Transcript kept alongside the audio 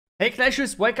Hey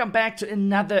Clashers, welcome back to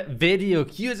another video.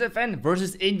 QSFN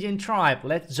versus Indian Tribe.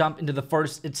 Let's jump into the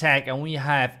first attack, and we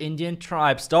have Indian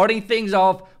Tribe starting things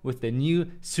off with the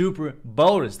new Super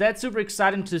Bowlers. That's super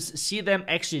exciting to see them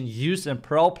actually in use and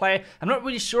pro play. I'm not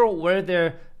really sure where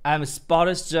their spot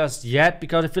is just yet,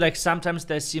 because I feel like sometimes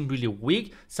they seem really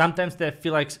weak, sometimes they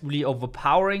feel like really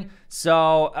overpowering.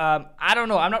 So I don't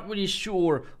know, I'm not really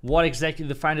sure what exactly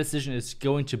the final decision is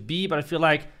going to be, but I feel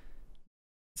like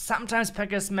sometimes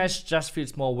Pekka Smash just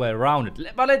feels more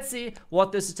well-rounded. But let's see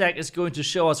what this attack is going to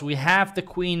show us. We have the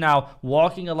Queen now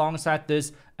walking alongside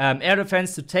this air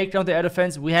defense to take down the air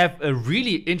defense. We have a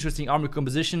really interesting army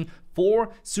composition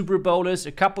for Super Bowlers,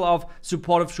 a couple of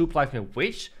supportive troops like a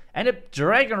Witch, and a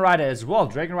Dragonrider as well.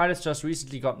 Dragonrider's just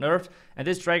recently got nerfed, and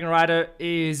this Dragonrider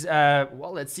is,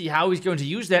 well, let's see how he's going to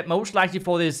use that. Most likely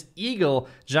for this Eagle,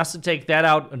 just to take that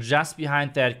out just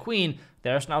behind that Queen.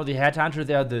 There's now the Headhunter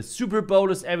there, the Super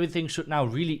Bowlers. Everything should now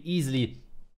really easily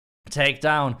take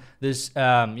down this,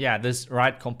 this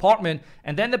right compartment.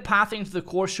 And then the pathing to the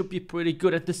core should be pretty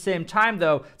good. At the same time,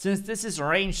 though, since this is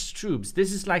ranged troops,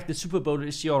 this is like the Super Bowler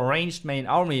is your ranged main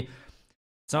army.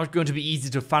 It's not going to be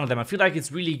easy to funnel them. I feel like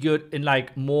it's really good in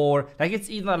like more, like it's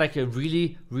either like a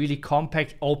really, really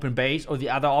compact open base, or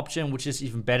the other option, which is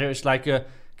even better, is like a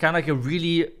kind of like a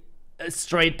really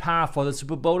straight path for the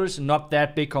Super Bowlers, not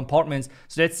that big compartments.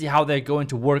 So let's see how they're going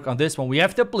to work on this one. We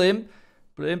have the Blimp.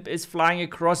 Blimp is flying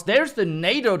across. There's the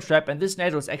NATO trap, and this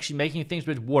NATO is actually making things a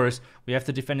bit worse. We have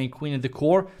the defending Queen in the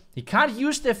core. He can't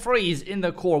use the freeze in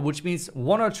the core, which means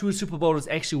one or two Super Bowlers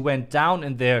actually went down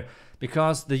in there,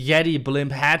 because the Yeti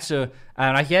Blimp had to,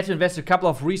 he had to invest a couple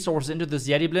of resources into this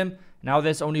Yeti Blimp. Now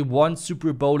there's only one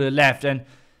Super Bowler left, and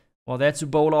well, that Super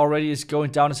Bowler already is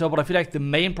going down as well. But I feel like the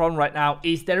main problem right now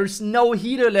is there is no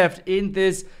healer left in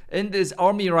this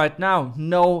army right now.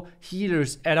 No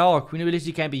healers at all. Queen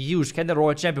ability can be used. Can the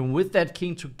Royal Champion with that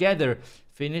King together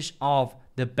finish off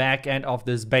the back end of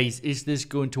this base? Is this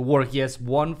going to work? Yes,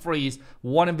 one freeze,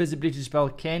 one invisibility spell.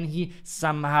 Can he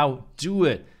somehow do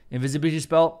it? Invisibility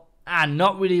spell,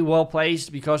 not really well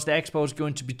placed, because the Expo is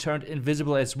going to be turned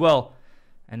invisible as well.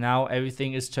 And now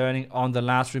everything is turning on the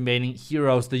last remaining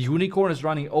heroes. The Unicorn is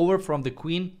running over from the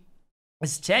Queen.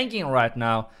 It's tanking right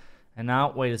now. And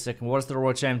now, wait a second. What is the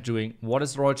Royal Champ doing? What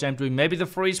is the Royal Champ doing? Maybe the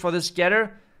freeze for the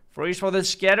scatter? Freeze for the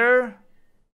scatter?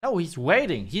 No, he's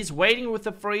waiting. He's waiting with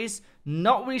the freeze.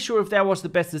 Not really sure if that was the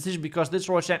best decision, because this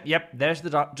Royal Champ, yep, there's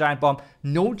the Giant Bomb.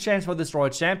 No chance for this Royal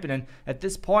Champion. And at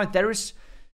this point, there's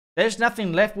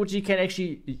nothing left which he can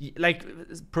actually like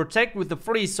protect with the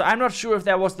freeze. So I'm not sure if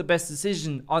that was the best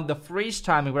decision on the freeze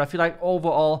timing, but I feel like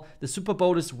overall the Super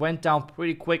Bowlers went down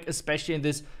pretty quick, especially in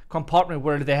this compartment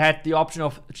where they had the option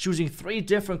of choosing 3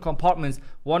 different compartments,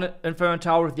 one Inferno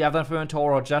Tower, the other Inferno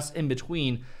Tower, or just in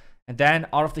between. And then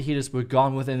all of the healers were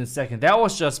gone within a second. That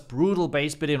was just brutal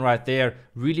base building right there.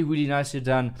 Really, really nicely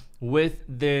done with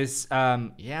this,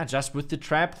 just with the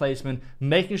trap placement,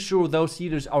 making sure those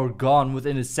healers are gone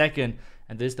within a second.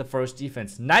 And this is the first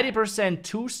defense. 90%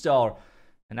 2-star.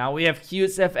 And now we have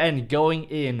QSFN going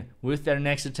in with their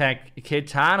next attack.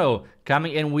 Kitano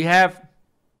coming in. We have,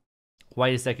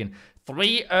 wait a second,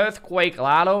 3 Earthquake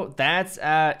Lalo. That's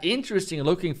interesting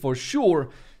looking for sure.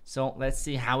 So let's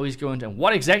see how he's going to, and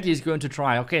what exactly he's going to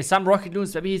try. Okay, some rocket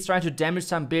loons, maybe he's trying to damage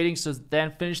some buildings to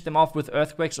then finish them off with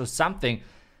earthquakes or something.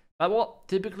 But well,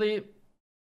 typically,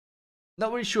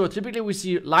 not really sure. Typically we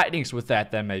see lightnings with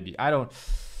that then maybe. I don't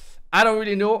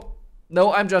really know.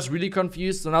 No, I'm just really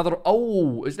confused. Another,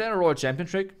 oh, is that a Royal Champion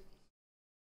trick?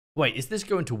 Wait, is this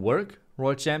going to work?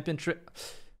 Royal Champion trick?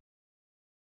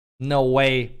 No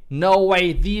way. No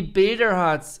way. The Builder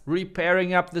Huts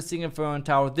repairing up the Single Inferno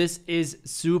Tower. This is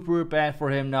super bad for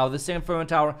him now. The Single Inferno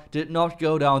Tower did not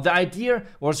go down. The idea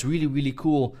was really, really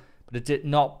cool, but it did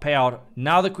not pay out.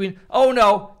 Now the Queen. Oh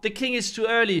no, the King is too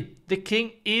early. The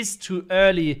King is too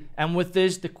early. And with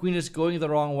this, the Queen is going the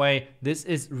wrong way. This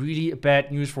is really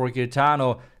bad news for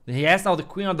Kitano. He has now the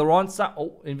Queen on the wrong side.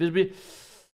 Oh, invisibility.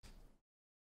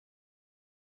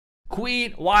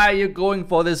 Queen, why are you going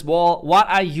for this wall? What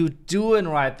are you doing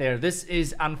right there? This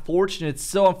is unfortunate,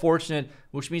 so unfortunate,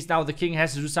 which means now the King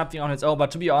has to do something on his own.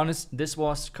 But to be honest, this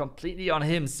was completely on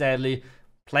him, sadly.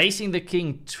 Placing the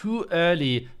King too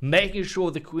early, making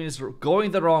sure the Queen is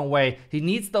going the wrong way. He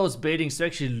needs those buildings to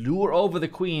actually lure over the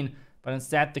Queen, but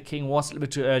instead the King was a little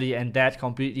bit too early, and that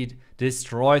completely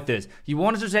destroyed this. He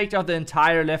wanted to take down the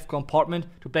entire left compartment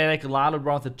to play like a Lalo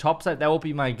around the top side. That would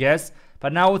be my guess.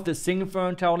 But now with the Single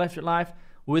Inferno Tower left alive,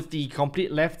 with the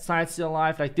complete left side still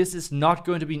alive, like this is not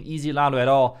going to be an easy Lalo at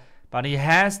all. But he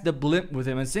has the Blimp with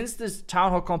him, and since this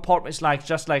Town Hall compartment is like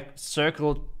just like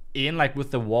circled in, like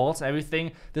with the walls,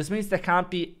 everything. This means there can't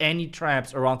be any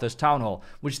traps around this town hall,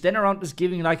 which then around is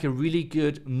giving like a really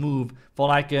good move for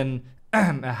like an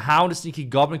a Hound Sneaky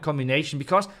Goblin combination,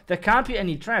 because there can't be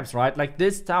any traps, right? Like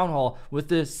this town hall with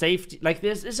the safety, like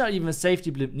this is not even a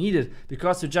safety blimp needed,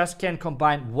 because you just can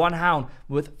combine one Hound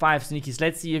with 5 sneakies.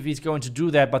 Let's see if he's going to do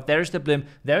that. But there's the blimp,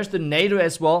 there's the NATO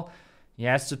as well. He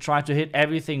has to try to hit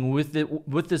everything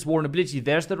with this Warren ability.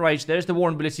 There's the Rage, there's the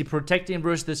Warren ability, protecting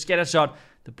versus the Scatter Shot.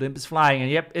 The blimp is flying, and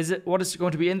yep, is it, what is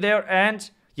going to be in there? And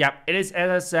yeah, it is, as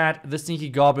I said, the Sneaky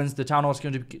Goblins. The town hall is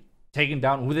going to be taken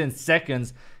down within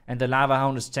seconds, and the Lava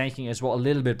Hound is tanking as well a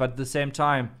little bit. But at the same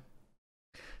time,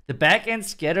 the back end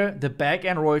Scatter, the back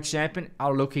end Royal Champion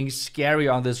are looking scary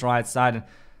on this right side. And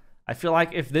I feel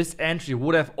like if this entry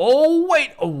would have, oh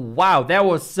wait, oh wow, that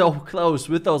was so close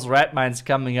with those red mines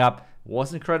coming up.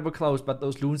 Was incredibly close, but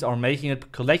those loons are making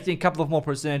it, collecting a couple of more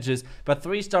percentages. But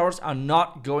 3 stars are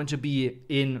not going to be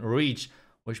in reach,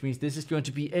 which means this is going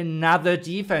to be another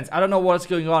defense. I don't know what's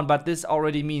going on, but this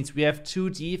already means we have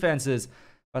 2 defenses.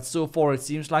 But so far, it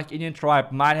seems like Indian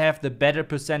Tribe might have the better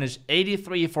percentage.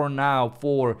 83 for now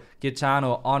for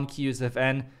Gitano on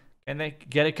QSFN. Can they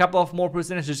get a couple of more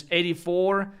percentages?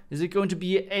 84? Is it going to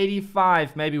be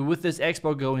 85? Maybe with this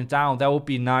expo going down, that would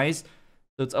be nice.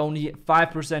 So it's only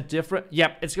 5% different.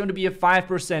 Yep, it's going to be a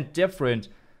 5%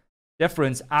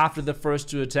 difference after the first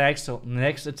 2 attacks. So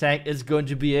next attack is going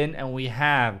to be in, and we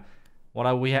have, what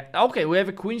are we okay, we have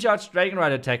a Queen Charge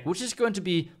Dragonrider attack, which is going to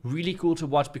be really cool to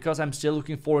watch, because I'm still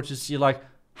looking forward to see like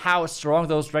how strong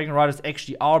those Dragonriders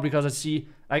actually are, because I see,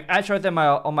 like, I tried them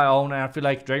on my own, and I feel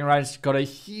like Dragonrider's got a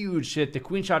huge hit. The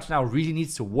Queen Charge now really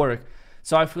needs to work.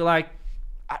 So I feel like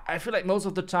most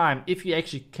of the time, if you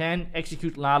actually can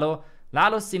execute Lalo,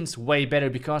 Lalo seems way better,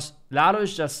 because Lalo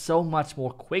is just so much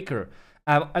more quicker.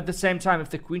 At the same time, if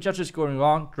the Queen Charge is going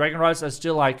wrong, Dragonriders are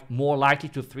still like more likely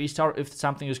to 3-star if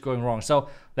something is going wrong. So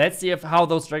let's see how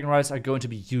those Dragonriders are going to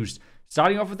be used.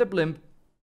 Starting off with the blimp,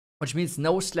 which means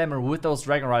no slammer with those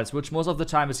Dragonriders, which most of the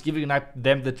time is giving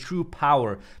them the true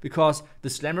power, because the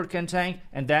slammer can tank,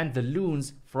 and then the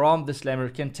loons from the slammer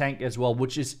can tank as well,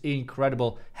 which is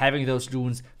incredible, having those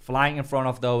loons flying in front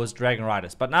of those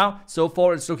Dragonriders. But now, so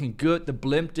far, it's looking good. The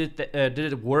blimp did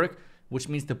it work, which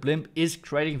means the blimp is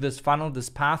creating this funnel, this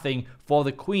pathing for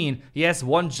the Queen. He has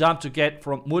 1 jump to get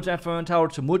from Mutterfern Tower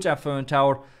to Mutterfern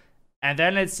Tower, and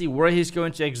then let's see where he's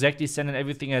going to exactly send and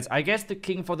everything else. I guess the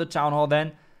King for the Town Hall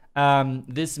then.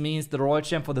 This means the Royal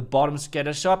Champ for the bottom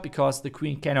Scatter Shot, because the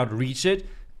Queen cannot reach it.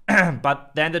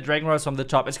 But then the Dragonriders from the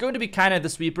top. It's going to be kind of the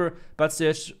sweeper, but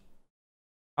still.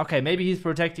 Okay, maybe he's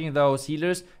protecting those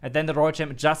healers, and then the Royal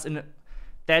Champ just in.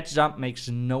 That jump makes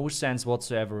no sense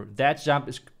whatsoever. That jump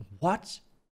is, what?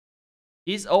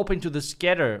 He's open to the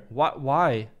Scatter. What?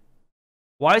 Why?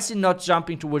 Why is he not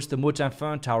jumping towards the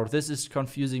Mutterfern Tower? This is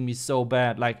confusing me so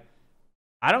bad. Like,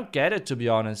 I don't get it, to be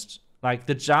honest. Like,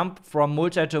 the jump from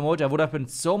Mutter to Mutter would have been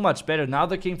so much better. Now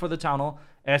the King for the Town Hall,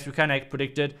 as we kind of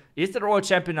predicted. Is the Royal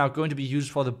Champion now going to be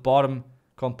used for the bottom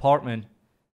compartment?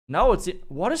 No, it's...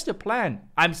 What is the plan?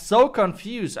 I'm so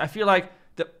confused. I feel like...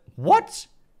 What?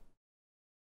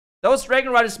 Those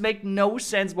Dragonriders make no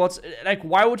sense. Like,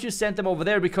 why would you send them over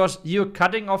there? Because you're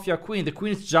cutting off your Queen. The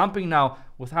Queen is jumping now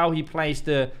with how he plays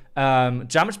the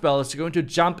jump spell. It's going to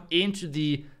jump into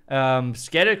the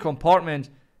Scatter compartment.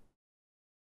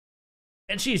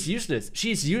 And she's useless.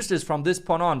 She's useless from this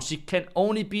point on. She can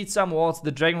only beat some walls.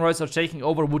 The Dragonriders are taking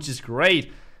over, which is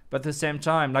great. But at the same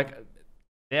time, like,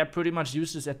 they're pretty much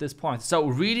useless at this point. So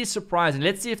really surprising.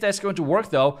 Let's see if that's going to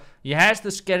work, though. He has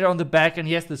the Scatter on the back, and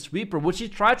he has the Sweeper, which he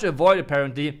tried to avoid,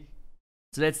 apparently.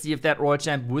 So let's see if that Royal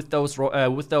Champ with those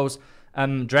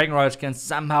Dragonriders can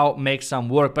somehow make some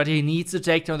work. But he needs to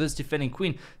take down this defending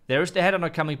Queen. There's the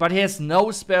Headhunter coming, but he has no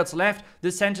spells left.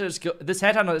 This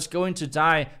Headhunter is going to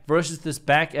die versus this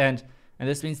back end. And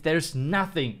this means there's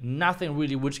nothing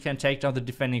really which can take down the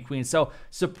defending Queen. So,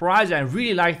 surprising. I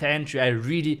really like the entry. I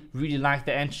really like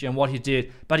the entry and what he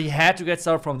did. But he had to get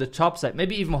started from the top side.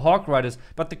 Maybe even Hawk Riders.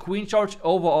 But the Queen Charge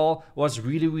overall was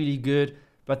really good.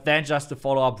 But then just the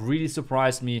follow-up really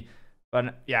surprised me.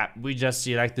 But yeah, we just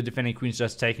see like the defending Queen's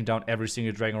just taking down every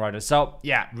single Dragon Rider. So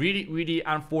yeah, really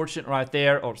unfortunate right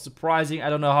there. Or surprising. I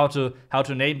don't know how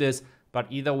to name this. But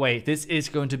either way, this is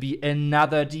going to be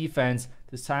another defense.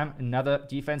 This time, another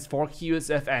defense for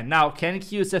QSFN. Now, can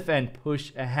QSFN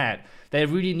push ahead? They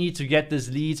really need to get this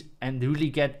lead and really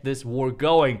get this war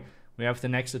going. We have the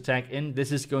next attack in.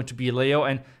 This is going to be Leo,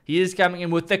 and he is coming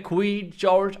in with the Queen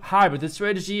Charge Hybrid, the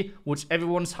strategy which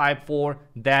everyone's hyped for,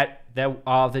 that there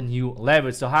are the new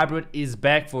levels. So Hybrid is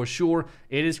back for sure.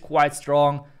 It is quite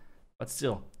strong, but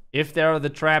still, If there are the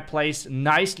trap placed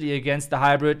nicely against the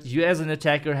hybrid, you as an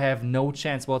attacker have no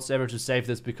chance whatsoever to save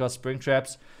this because spring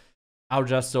traps are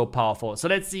just so powerful. So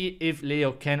let's see if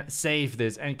Leo can save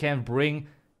this and can bring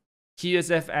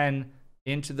QSFN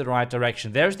into the right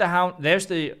direction. There's the Hound, there's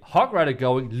the Hog Rider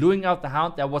going, luring out the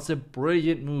Hound. That was a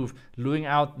brilliant move, luring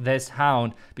out this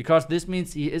Hound, because this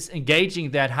means he is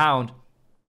engaging that Hound.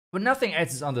 But nothing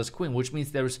else is on this Queen, which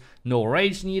means there is no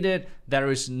rage needed, there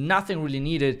is nothing really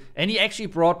needed, and he actually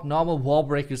brought normal wall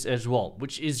breakers as well,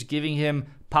 which is giving him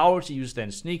power to use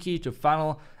then Sneaky to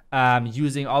funnel,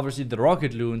 using obviously the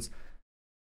rocket loons.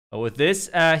 But with this,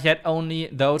 he had only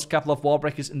those couple of wall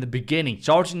breakers in the beginning.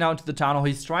 Charging now into the Town Hall,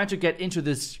 he's trying to get into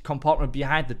this compartment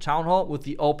behind the Town Hall with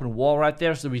the open wall right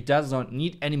there, so he does not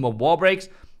need any more wall breaks.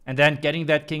 And then getting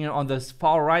that king on the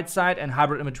far right side and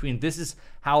hybrid in between. This is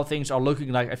how things are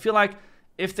looking like. I feel like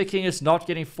if the king is not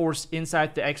getting forced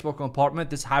inside the Expo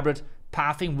compartment, this hybrid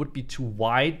pathing would be too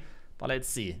wide. But let's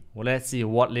see. Well, let's see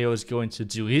what Leo is going to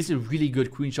do. He's a really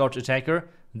good queen charge attacker.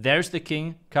 There's the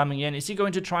king coming in. Is he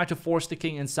going to try to force the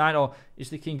king inside, or is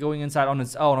the king going inside on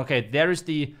its own? Okay, there is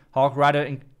the Hog Rider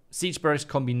and Siege Barracks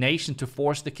combination to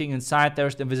force the king inside.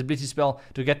 There's the invisibility spell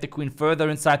to get the queen further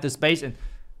inside the space, and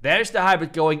there's the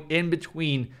hybrid going in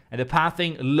between, and the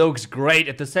pathing looks great.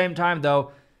 At the same time,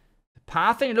 though, the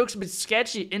pathing looks a bit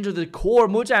sketchy into the core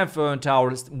multi-inferno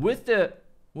towers with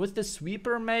the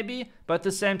sweeper maybe, but at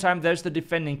the same time, there's the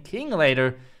defending king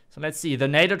later. So let's see. The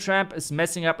NATO trap is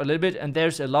messing up a little bit, and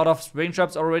there's a lot of spring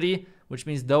traps already, which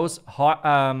means those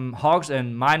hogs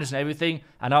and miners and everything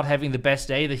are not having the best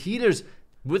day. The healers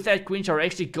with that queen are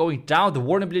actually going down. The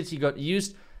warden ability got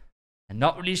used. I'm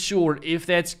not really sure if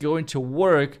that's going to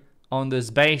work on this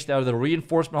base. There are the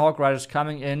reinforcement Hog Riders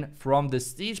coming in from the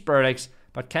Siege Barracks,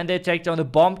 but can they take down the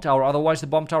bomb tower? Otherwise, the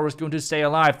bomb tower is going to stay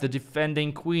alive. The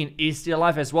defending queen is still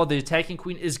alive as well. The attacking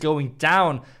queen is going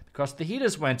down because the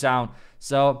healers went down.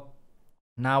 So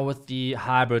now with the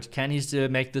hybrid, can he still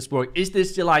make this work? Is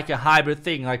this still like a hybrid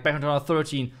thing? Like back in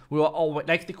 2013, we were always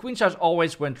like the queen charge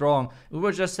always went wrong. We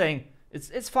were just saying,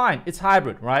 it's fine, it's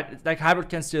hybrid, right? It's like hybrid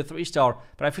can steal 3-star,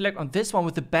 but I feel like on this one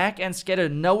with the back end scatter,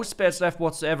 no spares left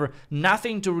whatsoever,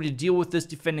 nothing to really deal with this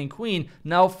defending queen.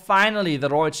 Now finally the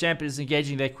Royal Champion is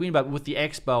engaging their queen, but with the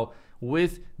Expo,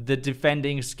 with the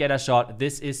defending scatter shot,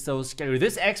 this is so scary.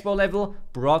 This Expo level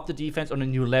brought the defense on a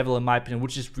new level in my opinion,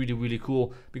 which is really, really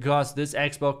cool, because this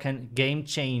Expo can game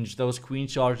change those queen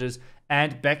charges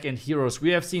and back end heroes. We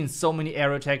have seen so many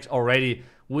air attacks already,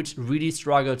 which really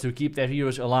struggle to keep their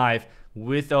heroes alive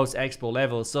with those Expo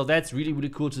levels. So that's really, really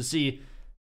cool to see.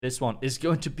 This one is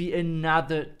going to be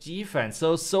another defense.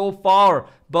 So far,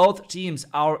 both teams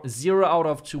are 0 out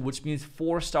of 2, which means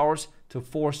 4 stars to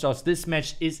 4 stars. This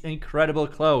match is incredible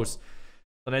close.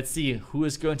 So let's see who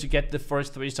is going to get the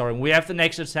first 3-star. And we have the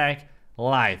next attack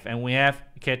live. And we have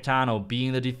Caetano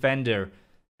being the defender.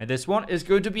 And this one is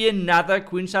going to be another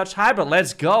Queen Charge hybrid.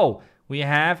 Let's go. We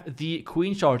have the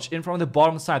Queen Charge in from the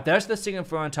bottom side. There's the single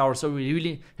Inferno Tower, so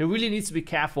he really needs to be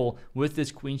careful with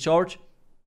this Queen Charge.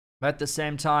 But at the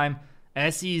same time,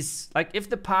 as he's, like, if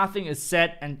the pathing is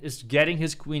set and is getting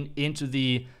his queen into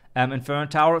the Inferno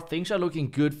Tower, things are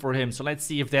looking good for him. So let's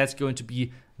see if that's going to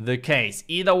be the case.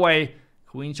 Either way,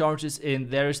 Queen Charge is in.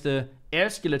 There's the Air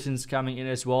Skeletons coming in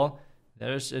as well.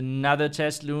 There's another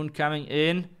Test Loon coming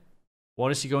in.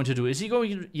 What is he going to do? Is he going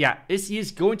to... Yeah,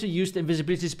 he's going to use the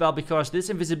invisibility spell, because this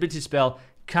invisibility spell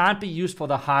can't be used for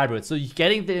the hybrid. So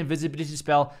getting the invisibility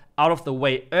spell out of the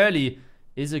way early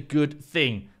is a good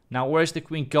thing. Now, where's the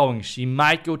queen going? She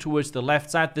might go towards the left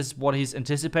side. This is what he's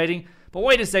anticipating. But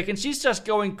wait a second. She's just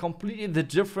going completely the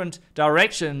different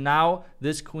direction. Now,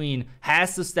 this queen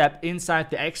has to step inside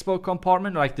the Expo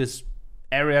compartment, like this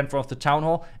area in front of the Town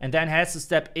Hall, and then has to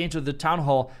step into the Town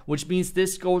Hall, which means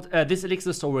this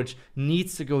elixir storage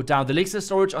needs to go down. The elixir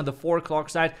storage on the 4 o'clock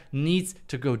side needs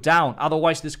to go down.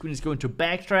 Otherwise, this queen is going to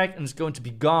backtrack and is going to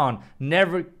be gone.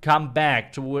 Never come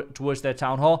back towards that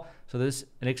Town Hall. So this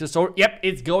elixir storage, yep,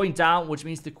 it's going down, which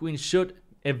means the queen should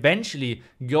eventually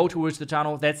go towards the Town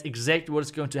Hall. That's exactly what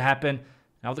is going to happen.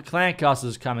 Now the clan castle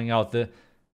is coming out. The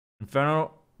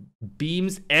Inferno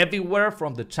beams everywhere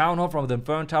from the Town Hall, from the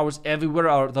Inferno Towers, everywhere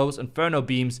are those Inferno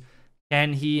beams.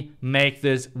 Can he make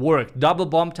this work? Double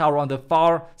bomb tower on the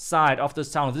far side of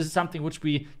this town. This is something which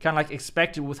we kind of like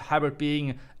expected with hybrid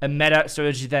being a meta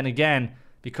strategy then again,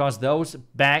 because those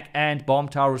back end bomb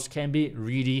towers can be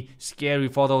really scary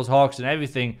for those hogs and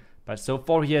everything. But so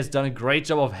far he has done a great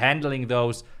job of handling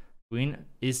those. Queen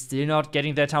is still not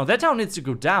getting that town. That town needs to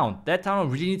go down. That town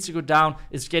really needs to go down.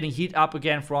 It's getting heat up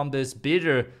again from this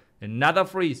bidder. Another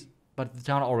freeze. But the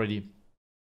town already.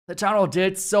 The town hall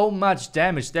did so much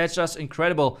damage. That's just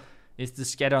incredible. Is the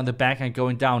scatter on the backhand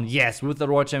going down? Yes, with the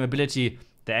Royal Champ ability.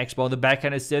 The X-Bow on the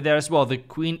backhand is still there as well. The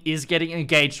queen is getting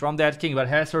engaged from that king, but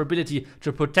has her ability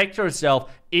to protect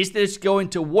herself. Is this going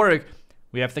to work?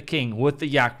 We have the king with the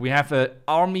yak. We have an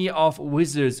army of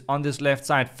wizards on this left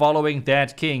side following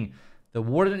that king. The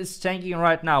warden is tanking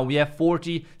right now. We have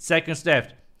 40 seconds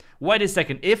left. Wait a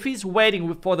second. If he's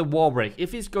waiting for the wall break,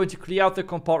 if he's going to clear out the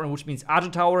compartment, which means Archer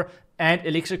Tower and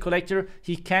Elixir Collector,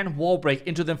 he can wall break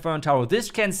into the Inferno Tower. This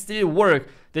can still work.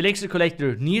 The Elixir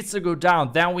Collector needs to go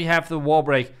down. Then we have the wall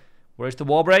break. Where's the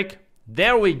wall break?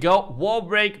 There we go. Wall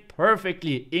break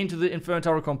perfectly into the Inferno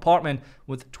Tower compartment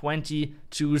with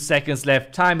 22 seconds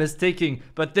left. Time is ticking,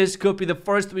 but this could be the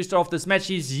first restart of this match.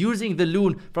 He's using the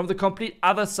loon from the complete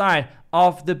other side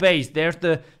of the base. There's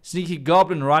the Sneaky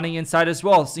Goblin running inside as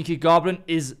well. Sneaky Goblin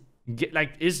is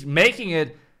making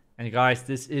it. And guys,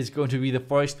 this is going to be the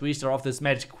first restart of this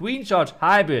match. Queen Charge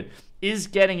Hybrid is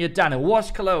getting it done. It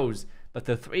was close, but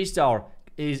the 3-star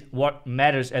is what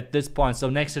matters at this point. So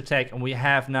next attack, and we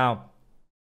have now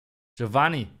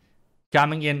Giovanni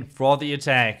coming in for the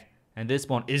attack. And this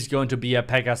one is going to be a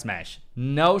Pekka Smash.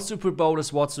 No super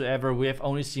bowlers whatsoever. We have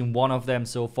only seen one of them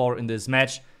so far in this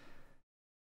match.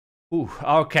 Ooh,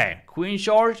 okay. Queen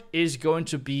Charge is going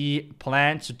to be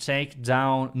planned to take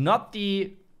down not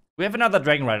the... We have another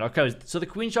Dragonrider. Okay, so the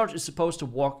Queen Charge is supposed to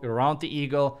walk around the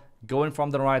eagle, going from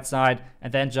the right side,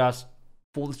 and then just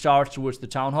full charge towards the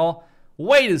Town Hall.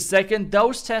 Wait a second,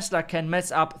 those Tesla can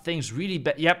mess up things really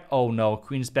bad. Yep, oh no,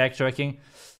 Queen's backtracking.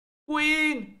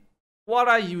 Queen! What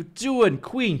are you doing,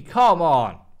 Queen? Come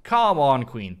on. Come on,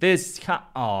 Queen.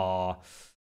 Aww.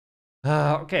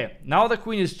 Okay, now the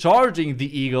Queen is charging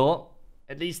the eagle.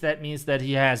 At least that means that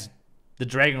he has the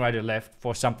Dragonrider left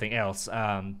for something else.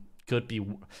 Could be...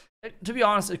 To be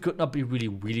honest, it could not be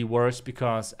really worse,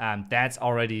 because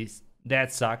that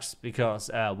sucks,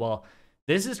 because, well,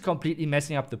 this is completely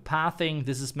messing up the pathing,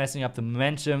 this is messing up the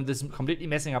momentum, this is completely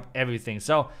messing up everything.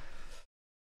 So,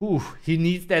 he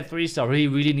needs that 3-star, he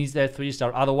really needs that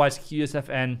 3-star, otherwise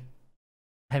QSFN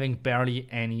having barely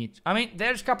any... I mean,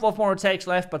 there's a couple of more attacks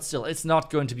left, but still, it's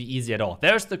not going to be easy at all.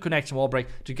 There's the connection wall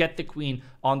break to get the Queen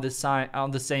on the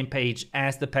same page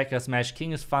as the Pekka Smash.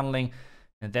 King is funneling.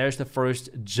 And there's the first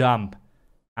jump.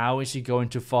 How is he going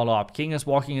to follow up? King is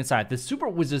walking inside. The Super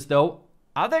Wizards, though,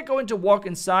 are they going to walk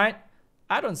inside?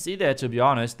 I don't see that, to be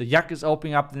honest. The Yak is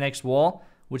opening up the next wall,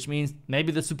 which means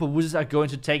maybe the Super Wizards are going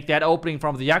to take that opening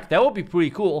from the Yak. That would be pretty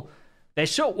cool. They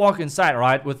should walk inside,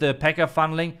 right, with the Pekka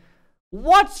funneling.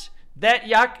 What? That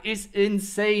Yak is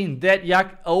insane. That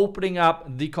Yak opening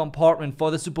up the compartment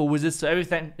for the Super Wizards. So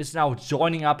everything is now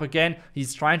joining up again.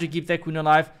 He's trying to keep that Queen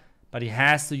alive, but he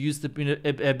has to use the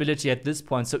ability at this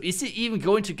point. So is he even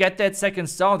going to get that second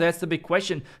star? That's the big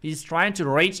question. He's trying to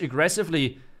rage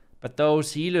aggressively, but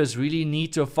those healers really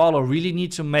need to follow, really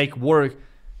need to make work,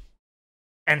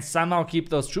 and somehow keep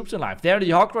those troops alive. There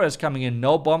the Hawk Riders coming in.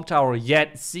 No bomb tower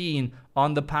yet seen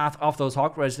on the path of those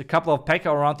Hawk Riders. A couple of Pekka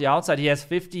around the outside. He has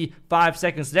 55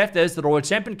 seconds left. There's the Royal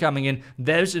Champion coming in.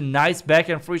 There's a nice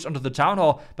backhand freeze onto the Town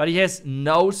Hall, but he has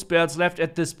no spells left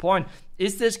at this point.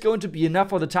 Is this going to be enough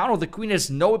for the Town Hall? The Queen has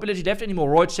no ability left anymore.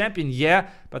 Royal Champion, yeah,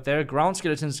 but there are ground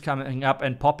skeletons coming up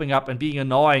and popping up and being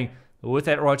annoying. With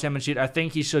that Royal Champion sheet, I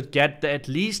think he should get the at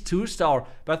least 2-star,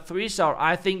 but 3-star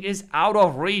I think is out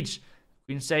of reach.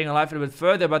 Queen staying alive a little bit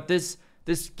further, but this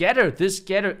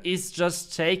scatter is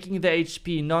just taking the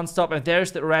HP non-stop, and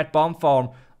there's the red bomb farm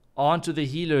onto the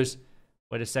healers.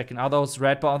 Wait a second, are those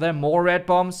red bombs? Are there more red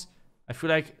bombs? I feel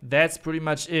like that's pretty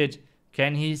much it.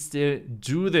 Can he still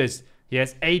do this? He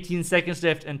has 18 seconds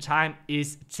left and time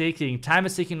is ticking. Time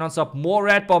is ticking non-stop. More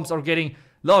red bombs are getting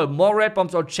low. More red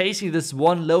bombs are chasing this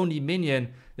one lonely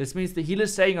minion. This means the healer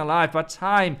is staying alive, but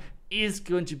time is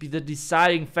going to be the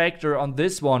deciding factor on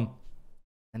this one.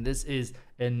 And this is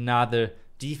another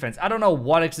defense. I don't know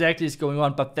what exactly is going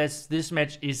on, but this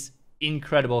match is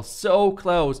incredible. So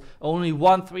close. Only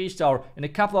one 3-star and a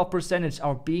couple of percentage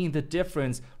are being the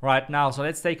difference right now. So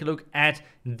let's take a look at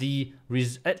the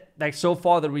so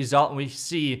far the result. We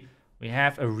see we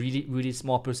have a really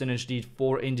small percentage lead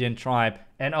for Indian Tribe,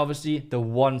 and obviously the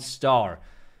 1-star.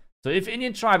 So if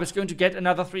Indian Tribe is going to get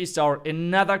another 3-star,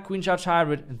 another Queen Charge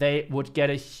Hybrid, they would get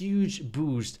a huge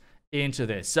boost into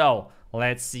this. So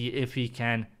let's see if he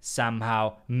can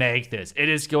somehow make this. It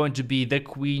is going to be the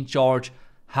Queen Charge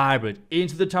Hybrid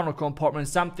into the tunnel compartment,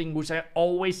 something which I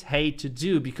always hate to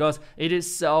do because it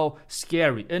is so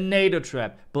scary. A NATO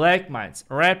trap, black mines,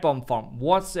 red bomb farm,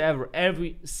 whatsoever,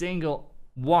 every single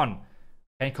one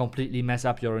can completely mess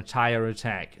up your entire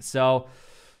attack. So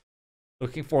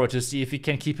Looking forward to see if he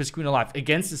can keep his queen alive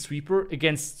against the sweeper,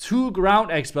 against 2 ground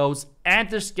expos and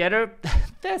the scatter.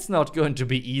 That's not going to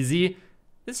be easy.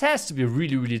 This has to be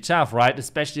really, really tough, right?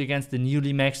 Especially against the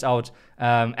newly maxed out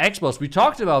expos. We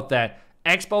talked about that.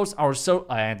 Expos are so...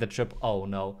 and the trip. Oh,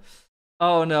 no.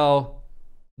 Oh, no.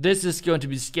 This is going to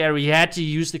be scary. He had to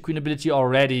use the queen ability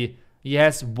already. He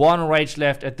has 1 rage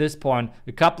left at this point.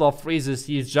 A couple of freezes.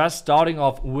 He is just starting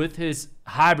off with his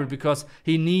hybrid because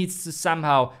he needs to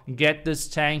somehow get this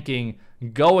tanking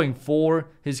going for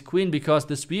his queen, because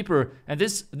the sweeper and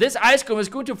this ice golem is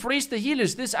going to freeze the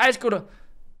healers. This ice golem...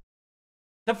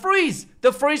 The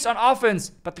freeze on offense.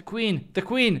 But the queen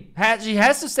she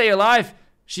has to stay alive.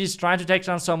 She's trying to take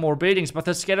down some more buildings, but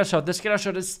the scatter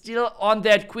shot is still on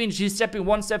that queen. She's stepping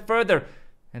 1 step further.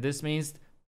 And this means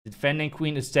the defending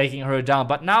queen is taking her down.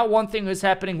 But now one thing is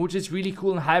happening, which is really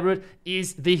cool in hybrid,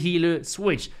 is the healer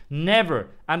switch. Never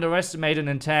underestimate an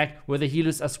attack where the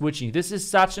healers are switching. This is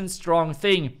such a strong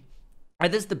thing.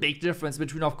 And this is the big difference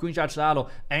between Queen Charge Lalo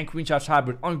and Queen Charge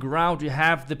Hybrid. On ground, you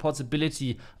have the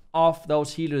possibility of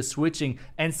those healers switching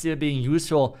and still being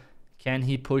useful. Can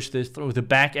he push this through? The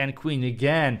back end queen,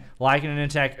 again, like in an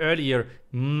attack earlier,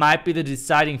 might be the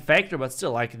deciding factor, but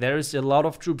still, like, there is a lot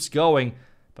of troops going.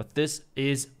 But this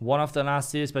is one of the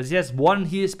last heal spells. He has 1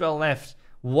 heal spell left.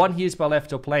 1 heal spell left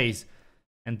to place.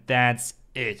 And that's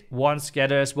it. 1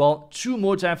 scatter as well. 2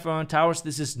 multi-inferno towers.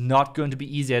 This is not going to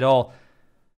be easy at all.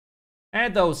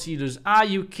 And those healers, are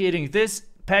you kidding? This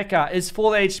Pekka is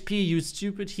full HP, you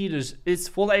stupid healers. It's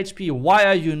full HP. Why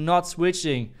are you not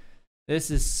switching?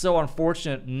 This is so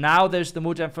unfortunate. Now there's the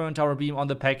multi-inferno tower beam on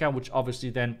the Pekka, which obviously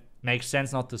then makes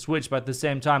sense not to switch. But at the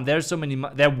same time, there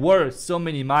were so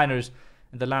many miners,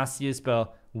 and the last heal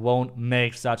spell won't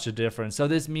make such a difference. So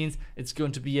this means it's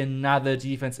going to be another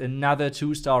defense, another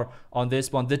 2-star on this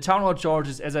one. The Town Hall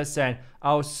charges, as I said,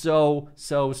 are so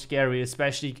scary,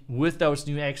 especially with those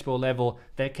new expo level.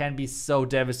 That can be so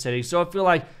devastating. So I feel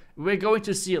like we're going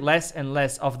to see less and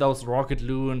less of those Rocket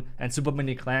Loon and Super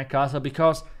Mini Clan Castle,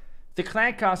 because the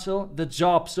Clan Castle, the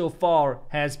job so far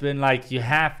has been like, you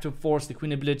have to force the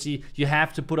queen ability, you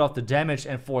have to put out the damage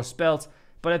and force spells.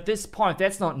 But at this point,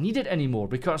 that's not needed anymore,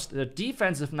 because the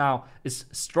defensive now is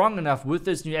strong enough with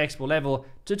this new expo level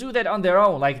to do that on their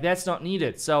own. Like, that's not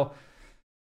needed. So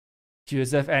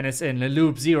QSFN is in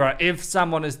Loop 0. If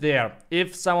someone is there,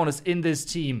 if someone is in this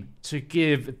team to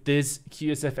give this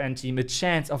QSFN team a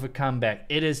chance of a comeback,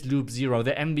 it is Loop 0,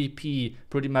 the MVP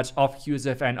pretty much of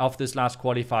QSFN of this last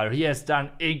qualifier. He has done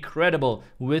incredible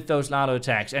with those Lalo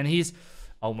attacks, and he's...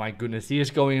 oh my goodness, he is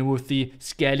going in with the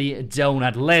Skelly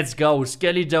Donut. Let's go.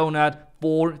 Skelly Donut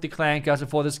for the Clan Castle,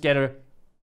 for the scatter.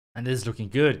 And this is looking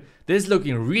good. This is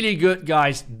looking really good,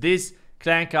 guys. This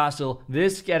Clan Castle,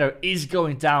 this scatter is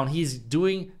going down. He's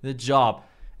doing the job.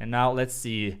 And now let's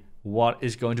see what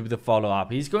is going to be the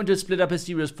follow-up. He's going to split up his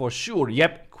heroes for sure.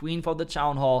 Yep, Queen for the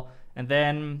Town Hall. And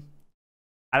then,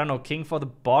 I don't know, King for the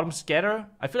bottom scatter.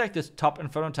 I feel like this top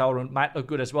Inferno Tower might look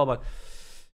good as well, but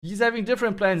he's having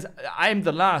different plans. I'm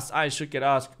the last I should get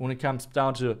asked when it comes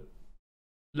down to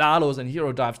Lalos and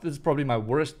hero dives. This is probably my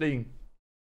worst thing,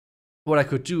 what I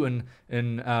could do in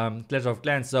Clash of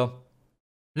Clans. So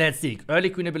let's see.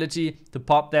 Early queen ability to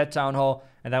pop that Town Hall.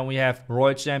 And then we have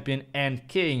Royal Champion and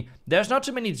King. There's not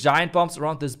too many giant bombs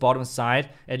around this bottom side.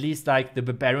 At least like the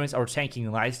Barbarians are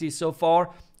tanking nicely so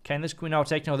far. Can this queen now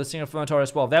take down the single Inferno Tower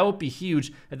as well? That would be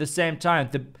huge. At the same time,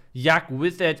 the Yak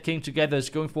with that King together is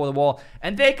going for the wall.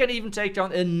 And they can even take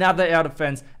down another air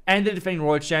defense and the defending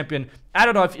Royal Champion. I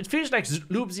don't know, it feels like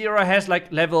Loop 0 has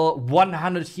like level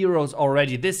 100 heroes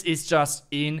already. This is just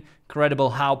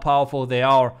incredible how powerful they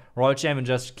are. Royal Champion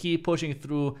just keep pushing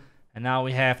through. And now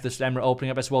we have the Slammer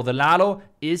opening up as well. The Lalo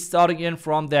is starting in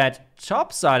from that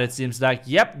top side, it seems like.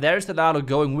 Yep, there's the Lalo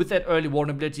going with that early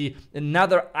warning ability.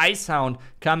 Another Ice Hound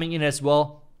coming in as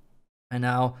well. And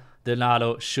now the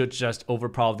Lalo should just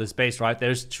overpower this base, right?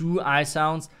 There's 2 Ice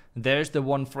Hounds. There's the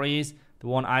 1 freeze. The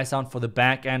 1 Ice Hound for the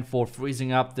back end for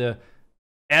freezing up the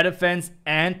air defense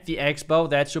and the Expo.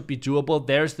 That should be doable.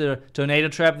 There's the Tornado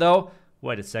Trap though.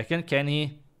 Wait a second, can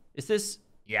he... is this...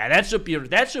 yeah, that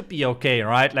should be okay,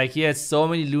 right? Like, he has so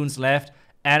many loons left,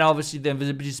 and obviously the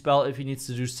invisibility spell if he needs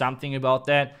to do something about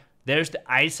that. There's the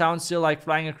Ice Hound still like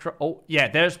flying across. Oh, yeah,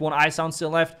 there's 1 Ice Hound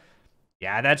still left.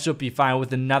 Yeah, that should be fine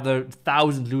with another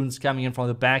 1,000 loons coming in from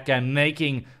the back end,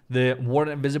 making the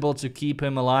Warden invisible to keep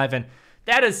him alive. And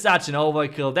that is such an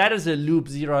overkill. That is a Loop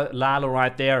 0 Lalo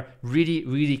right there. Really,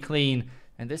 really clean.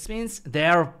 And this means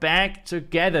they're back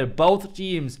together. Both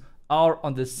teams are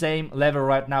on the same level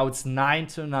right now. It's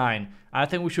 9-9. I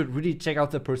think we should really check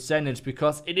out the percentage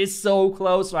because it is so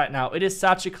close right now. It is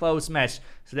such a close match.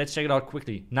 So let's check it out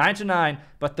quickly. 9-9,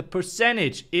 but the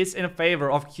percentage is in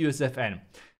favor of QSFN.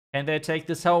 Can they take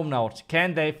this home now?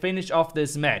 Can they finish off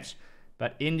this match?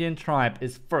 But Indian Tribe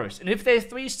is first. And if they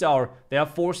 3-star, they are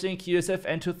forcing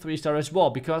QSFN to 3-star as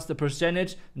well, because the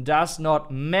percentage does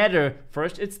not matter.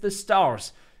 First, it's the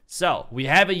stars. So, we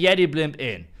have a Yeti Blimp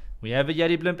in.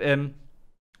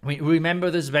 We remember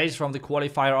this base from the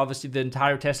qualifier, obviously the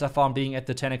entire Tesla farm being at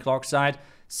the 10 o'clock side.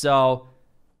 So,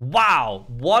 wow,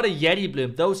 what a Yeti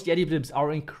Blimp. Those Yeti Blimps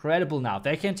are incredible now.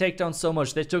 They can take down so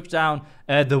much. They took down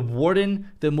the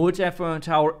Warden, the Multi-Inferno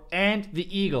Tower, and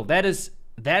the Eagle. That is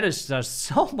just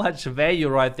so much value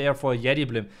right there for a Yeti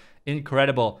Blimp.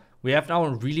 Incredible. We have now a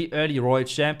really early Royal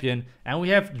Champion, and we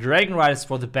have Dragonriders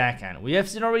for the backhand. We have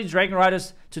seen already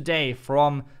Dragonriders today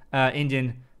from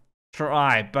Indian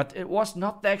Tribe, but it was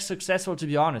not that successful, to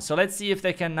be honest. So let's see if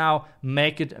they can now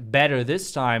make it better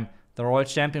this time. The Royal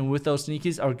Champion with those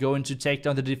sneakies are going to take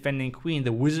down the defending Queen.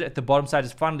 The Wizard at the bottom side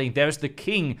is funneling. There's the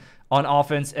King on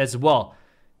offense as well.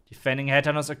 Defending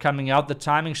Headhunters are coming out. The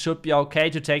timing should be okay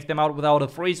to take them out without a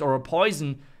freeze or a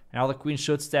poison. Now the Queen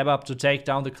should step up to take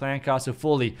down the Clan Castle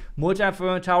fully.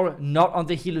 Multi-Inferno Tower not on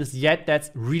the healers yet.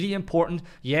 That's really important.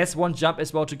 Yes, one jump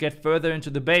as well to get further into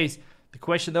the base. The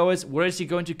question though is, where is he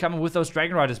going to come in with those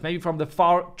Dragon Riders? Maybe from the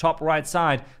far top right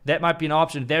side. That might be an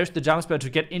option. There's the jump spell to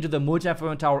get into the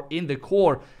Multi-Inferno Tower in the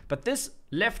core. But this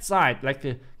left side, like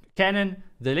the Cannon,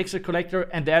 the Elixir Collector,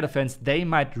 and the Air Defense, they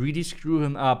might really screw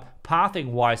him up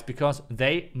pathing-wise, because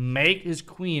they make his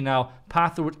Queen now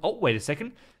path through it. Oh, wait a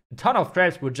second. A ton of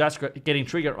traps were just getting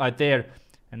triggered right there.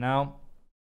 And now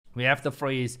we have the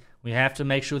freeze. We have to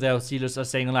make sure those healers are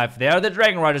staying alive. There are the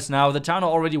Dragon Riders now. The town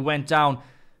already went down.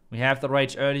 We have the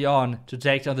Rage early on to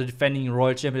take down the defending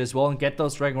Royal Champion as well and get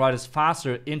those Dragon Riders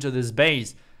faster into this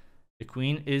base. The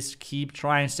Queen is keep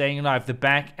trying staying alive. The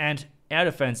back and Air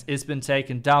Defense has been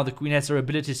taken down. The Queen has her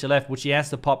ability still left, which she has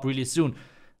to pop really soon.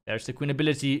 There's the Queen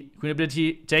ability. Queen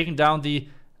ability taking down the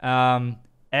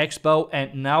Expo,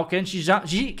 and now can she jump?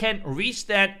 She can reach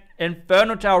that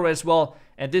Inferno Tower as well.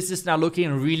 And this is now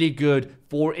looking really good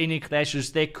for any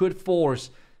clashes. They could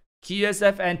force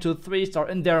QSFN to 3-star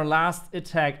in their last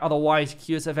attack. Otherwise,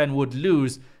 QSFN would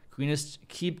lose. Queen is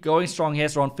keep going strong. He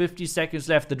has around 50 seconds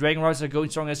left. The Dragon Riders are going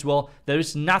strong as well. There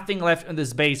is nothing left in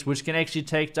this base which can actually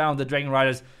take down the Dragon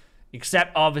Riders,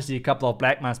 except obviously a couple of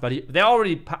Black Mans. But they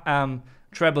already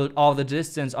traveled all the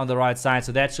distance on the right side,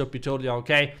 so that should be totally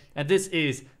okay. And this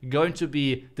is going to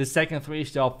be the second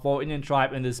 3-star for Indian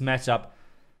Tribe in this matchup.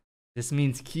 This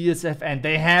means QSFN,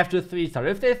 they have to 3-star.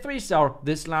 If they 3-star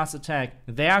this last attack,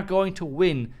 they are going to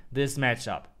win this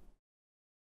matchup.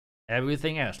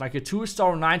 Everything else, like a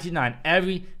 2-star 99,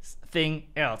 everything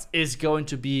else is going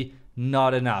to be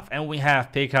not enough. And we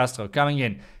have Pekka coming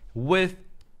in with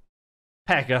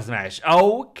Pekka Smash.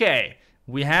 Okay,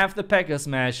 we have the Pekka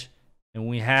Smash and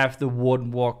we have the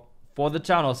Warden Walk for the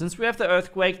Town Hall. Since we have the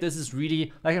Earthquake, this is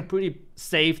really, like, I'm pretty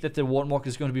safe that the Warden Walk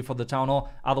is going to be for the Town Hall.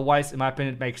 Otherwise, in my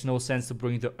opinion, it makes no sense to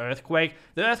bring the Earthquake.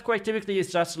 The Earthquake typically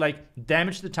is just, like,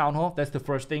 damage the Town Hall. That's the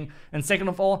first thing. And second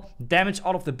of all, damage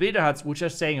all of the Bitter Huts, which are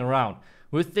staying around.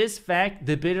 With this fact,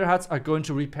 the Bitter Huts are going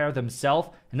to repair themselves,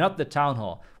 not the Town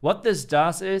Hall. What this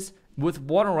does is, with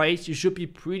Water Rage, you should be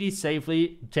pretty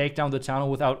safely take down the Town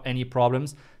Hall without any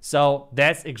problems. So,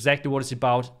 that's exactly what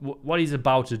he's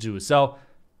about to do. So,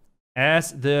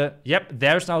 as the,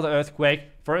 there's now the Earthquake.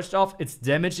 First off, it's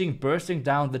damaging, bursting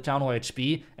down the Town Hall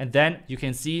HP, and then you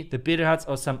can see the Bitter Huts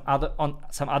or some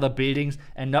other buildings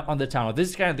and not on the Town Hall. This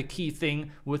is kind of the key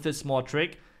thing with this small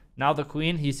trick. Now the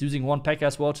Queen, he's using one Pekka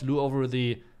as well to lure over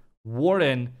the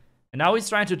Warden, and now he's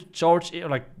trying to charge,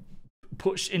 like,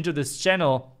 push into this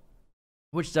channel,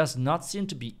 which does not seem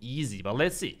to be easy, but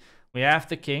let's see. We have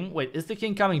the King. Wait, is the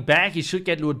King coming back? He should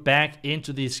get lured back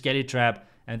into the Skelly Trap.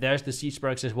 And there's the Siege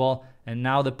Barracks as well. And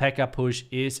now the Pekka push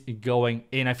is going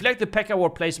in. I feel like the Pekka were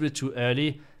placed a bit too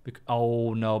early.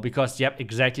 Oh no, because,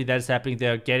 exactly that is happening.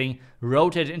 They're getting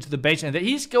rotated into the base. And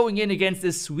he's going in against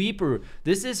this Sweeper.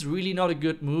 This is really not a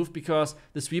good move because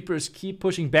the Sweepers keep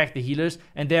pushing back the healers.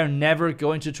 And they're never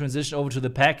going to transition over to the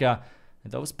Pekka.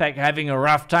 And those Pekka having a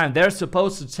rough time. They're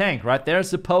supposed to tank, right? They're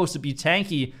supposed to be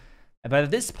tanky. But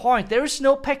at this point, there is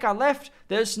no Pekka left.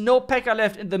 There's no Pekka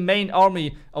left in the main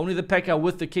army. Only the Pekka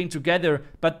with the King together.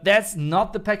 But that's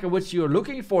not the Pekka which you're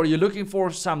looking for. You're looking for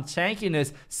some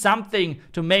tankiness. Something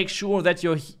to make sure that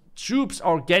your troops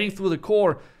are getting through the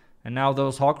core. And now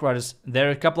those Hawk Riders. There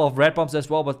are a couple of Red Bombs as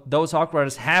well. But those Hawk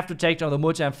Riders have to take down the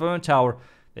Multi-Inferno Tower.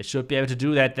 They should be able to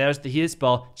do that. There's the heal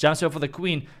spell. Jumps over for the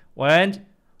Queen. And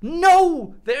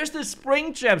No! There's the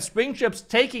Spring Trap. Spring Trap's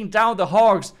taking down the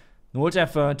Hogs. Northern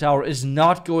Inferno Tower is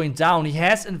not going down. He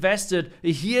has invested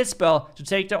a heal spell to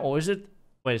take down. Or is it?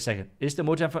 Wait a second. Is the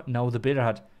Northern Inferno? No, the Builder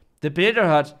Hut. The Builder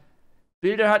Hut.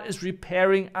 Builder Hut is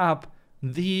repairing up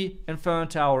the Inferno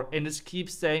Tower. And it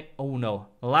keeps saying, oh no.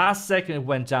 Last second it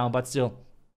went down, but still.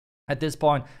 At this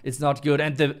point, it's not good.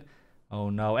 And the... Oh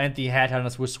no, and the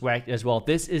Headhunters were swagged as well.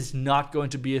 This is not going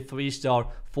to be a 3-star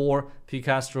for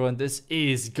Picastro, and this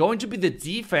is going to be the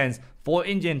defense for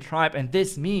Indian Tribe, and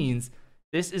this means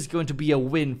this is going to be a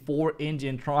win for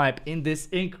Indian Tribe in this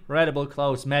incredible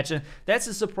close match. And that's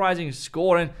a surprising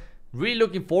score, and really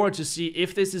looking forward to see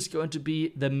if this is going to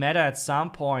be the meta at some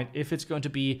point, if it's going to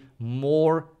be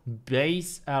more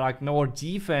base, like more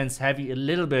defense heavy a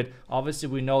little bit. Obviously,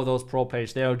 we know those pro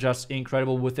players, they are just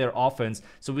incredible with their offense.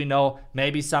 So we know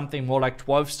maybe something more like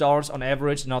 12 stars on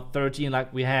average, not 13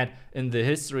 like we had in the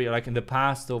history, like in the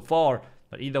past so far.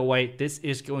 But either way, this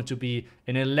is going to be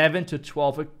an 11 to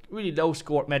 12, a really low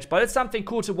score match. But it's something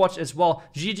cool to watch as well.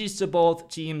 GG's to both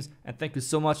teams, and thank you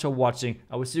so much for watching.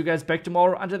 I will see you guys back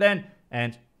tomorrow. Until then,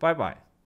 and bye-bye.